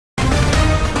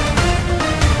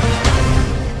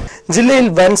ജില്ലയിൽ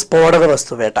വൻ സ്ഫോടക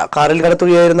വസ്തുവേട്ട. കാറിൽ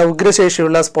കടത്തുകയായിരുന്ന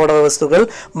ഉഗ്രശേഷിയുള്ള സ്ഫോടക വസ്തുക്കൾ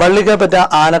വള്ളികാപ്പറ്റ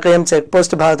ആനക്കയം ചെക്ക്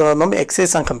പോസ്റ്റ് ഭാഗത്തു നിന്നും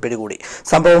എക്സൈസ് സംഘം പിടികൂടി.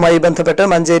 സംഭവവുമായി ബന്ധപ്പെട്ട്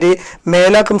മഞ്ചേരി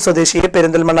മേലാക്കം സ്വദേശിയെ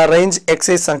പെരിന്തൽമണ്ണ റേഞ്ച്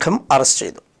എക്സൈസ് സംഘം അറസ്റ്റ്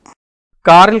ചെയ്തു.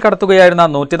 കാറിൽ കടത്തുകയായിരുന്ന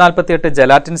 148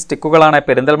 gelatin സ്റ്റിക്കുകളാണ്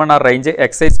Perinthalmanna range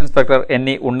excise inspector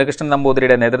N.E. Unnikrishnan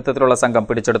നമ്പൂതിരിയുടെ നേതൃത്വത്തിലുള്ള സംഘം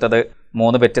പിടിച്ചെടുത്തത്.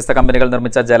 3 വ്യത്യസ്ത കമ്പനികൾ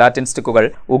നിർമ്മിച്ച ജലാറ്റിൻ സ്റ്റിക്കുകൾ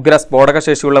ഉഗ്ര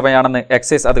സ്ഫോടകശേഷിയുള്ളവയാണെന്ന്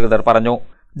എക്സൈസ് അധികൃതർ പറഞ്ഞു.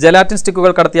 ജലാറ്റിൻ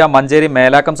സ്റ്റിക്കുകൾ കടത്തിയ മഞ്ചേരി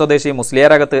മേലാക്കം സ്വദേശി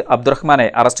മുസ്ലിയാരകത്ത് അബ്ദുറഹ്മാനെ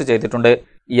അറസ്റ്റ് ചെയ്തിട്ടുണ്ട്.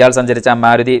 ഇയാൾ സഞ്ചരിച്ച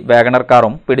മാരുതി വാഗണർ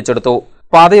കാറും പിടിച്ചെടുത്തു.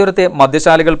 പാതയോരത്തെ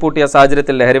മദ്യശാലകൾ പൂട്ടിയ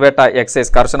സാഹചര്യത്തിൽ ലഹരിവേട്ട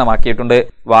എക്സൈസ് കർശനമാക്കിയിട്ടുണ്ട്.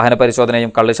 വാഹന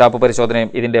പരിശോധനയും കള്ളുഷാപ്പ് പരിശോധനയും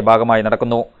ഇതിന്റെ ഭാഗമായി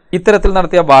നടക്കുന്നു. ഇത്തരത്തിൽ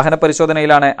നടത്തിയ വാഹന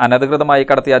പരിശോധനയിലാണ് അനധികൃതമായി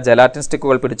കടത്തിയ ജലാറ്റിൻ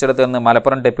സ്റ്റിക്കുകൾ പിടിച്ചെടുത്തതെന്ന്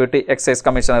Malappuram deputy excise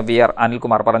commissioner VR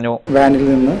Anilkumar പറഞ്ഞു. വാനിൽ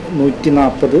നിന്ന്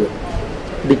 140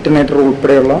 ഡിറ്റനേറ്റർ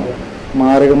ഉൾപ്പെടെയുള്ള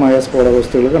മാരകമായ സ്ഫോടക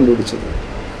വസ്തുക്കൾ കണ്ടുപിടിച്ചത്.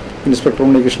 ഇൻസ്പെക്ടർ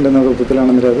ഉണ്ണികൃഷ്ണന്റെ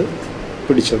നേതൃത്വത്തിലാണ് അത്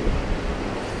പിടിച്ചത്.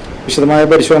 വിശദമായ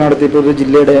പരിശോധന നടത്തിയപ്പോൾ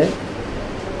ജില്ലയുടെ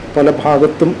പല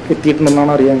ഭാഗത്തും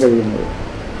എത്തിയിട്ടുണ്ടെന്നാണ് അറിയാൻ കഴിയുന്നത്.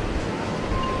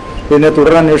 ഇതിനെ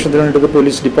തുടർ അന്വേഷണത്തിന് വേണ്ടി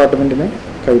പോലീസ് ഡിപ്പാർട്ട്മെന്റിന്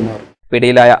കൈമാറും.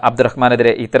 പിടിയിലായ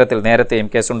അബ്ദുറഹ്മാനെതിരെ ഇത്തരത്തിൽ നേരത്തെയും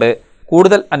കേസുണ്ട്.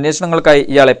 കൂടുതൽ അന്വേഷണങ്ങൾക്കായി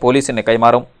ഇയാളെ പോലീസിന്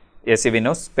കൈമാറും. ACV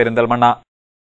news Perinthalmanna.